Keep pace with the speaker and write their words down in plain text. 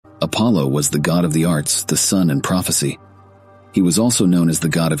Apollo was the god of the arts, the sun, and prophecy. He was also known as the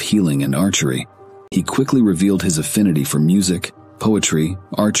god of healing and archery. He quickly revealed his affinity for music, poetry,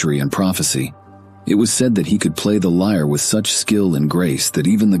 archery, and prophecy. It was said that he could play the lyre with such skill and grace that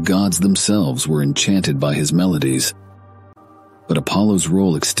even the gods themselves were enchanted by his melodies. But Apollo's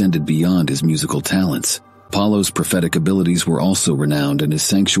role extended beyond his musical talents. Apollo's prophetic abilities were also renowned, and his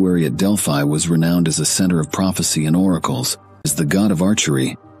sanctuary at Delphi was renowned as a center of prophecy and oracles. As the god of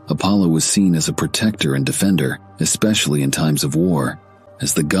archery, Apollo was seen as a protector and defender, especially in times of war.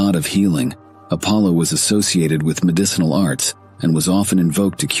 As the god of healing, Apollo was associated with medicinal arts and was often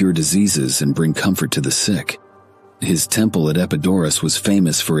invoked to cure diseases and bring comfort to the sick. His temple at Epidaurus was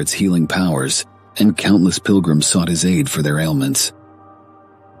famous for its healing powers, and countless pilgrims sought his aid for their ailments.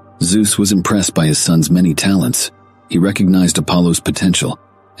 Zeus was impressed by his son's many talents. He recognized Apollo's potential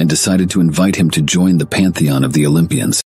and decided to invite him to join the pantheon of the Olympians.